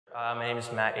My name is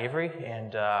Matt Avery,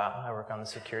 and I work on the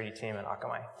security team at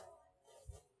Akamai.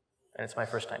 And it's my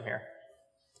first time here.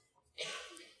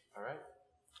 All right.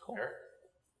 Cool.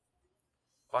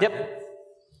 Fine. Yep.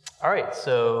 All right,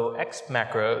 so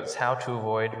XMacros, how to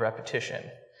avoid repetition.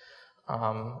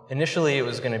 Initially, it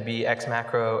was going to be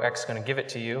XMacro, X is going to give it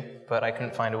to you, but I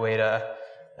couldn't find a way to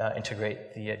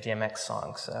integrate the DMX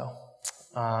song. So,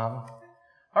 all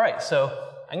right,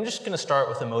 so I'm just going to start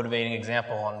with a motivating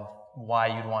example on why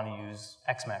you'd want to use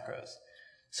XMacros.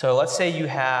 So let's say you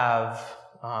have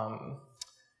an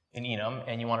enum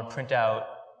and you want to print out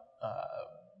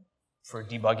for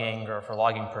debugging or for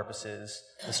logging purposes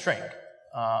the string.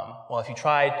 Well, if you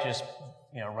try to just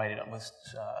write it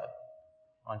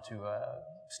onto a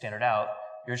standard out,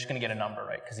 you're just going to get a number,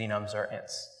 right? Because enums are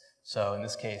ints. So in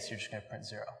this case, you're just going to print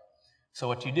 0. So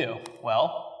what do you do?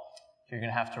 Well, you're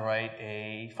going to have to write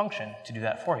a function to do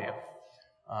that for you.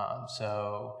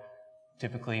 So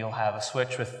typically, you'll have a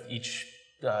switch with each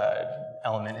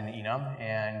element in the enum,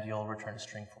 and you'll return a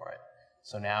string for it.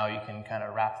 So now you can kind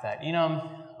of wrap that enum,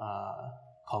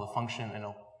 call the function, and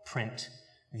it'll print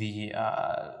the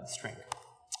string.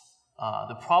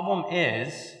 The problem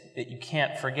is that you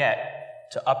can't forget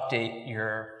to update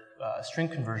your string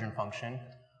conversion function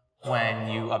when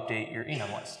you update your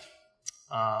enum list.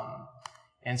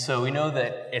 And so we know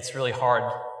that it's really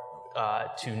hard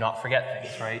to not forget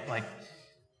things, right? Like,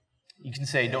 you can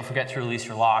say, don't forget to release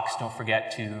your locks, don't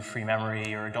forget to free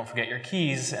memory, or don't forget your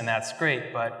keys, and that's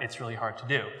great, but it's really hard to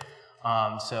do.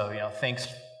 So, thanks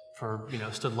for,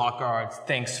 stood lock guards,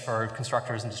 thanks for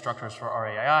constructors and destructors for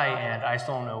RAII, and I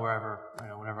still don't know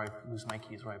whenever I lose my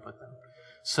keys, where I put them.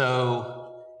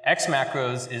 So,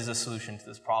 XMacros is a solution to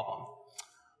this problem.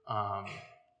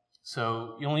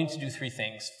 So, you'll need to do 3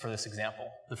 things for this example.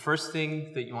 The first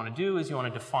thing that you want to do is you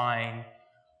want to define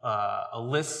a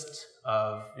list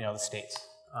of the states.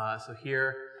 So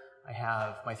here I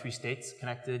have my 3 states: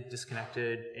 connected,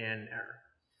 disconnected, and error.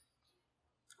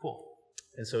 Cool.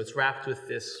 And so it's wrapped with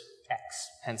this X,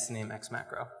 hence the name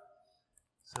XMacro.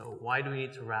 So why do we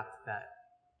need to wrap that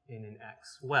in an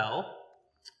X? Well,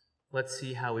 let's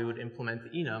see how we would implement the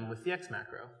enum with the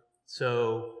XMacro.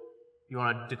 So you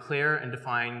want to declare and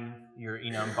define your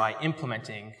enum by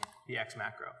implementing the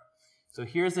XMacro. So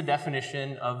here's the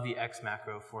definition of the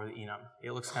XMacro for the enum.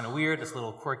 It looks kind of weird, it's a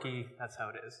little quirky, that's how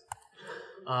it is.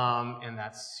 And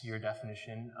that's your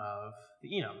definition of the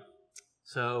enum.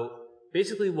 So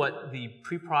basically what the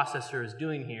preprocessor is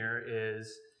doing here is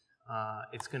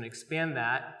it's going to expand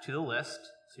that to the list,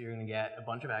 so you're going to get a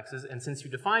bunch of X's, and since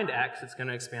you defined X, it's going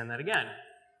to expand that again.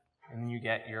 And then you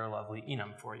get your lovely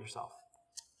enum for yourself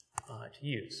to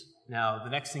use. Now, the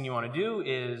next thing you want to do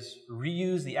is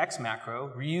reuse the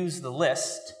XMacro, reuse the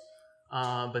list,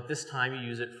 but this time you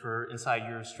use it for inside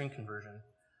your string conversion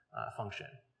function.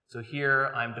 So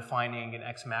here I'm defining an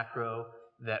XMacro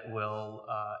that will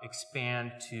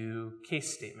expand to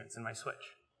case statements in my switch.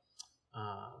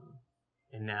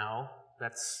 And now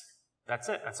that's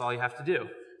it. That's all you have to do.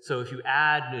 So if you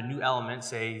add a new element,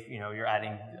 say you're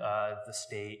adding the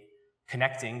state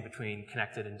connecting between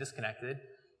connected and disconnected,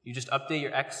 you just update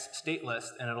your X state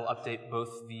list, and it'll update both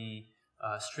the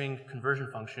string conversion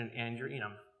function and your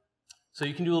enum. So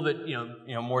you can do a little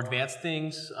bit, more advanced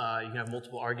things. You can have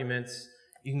multiple arguments.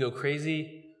 You can go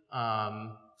crazy.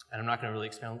 And I'm not going to really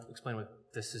explain what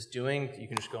this is doing. You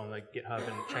can just go on GitHub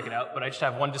and check it out. But I just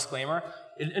have one disclaimer.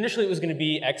 Initially, it was going to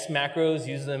be XMacros,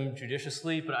 use them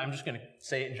judiciously. But I'm just going to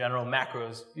say it in general,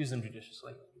 macros, use them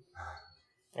judiciously.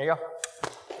 There you go.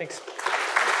 Thanks.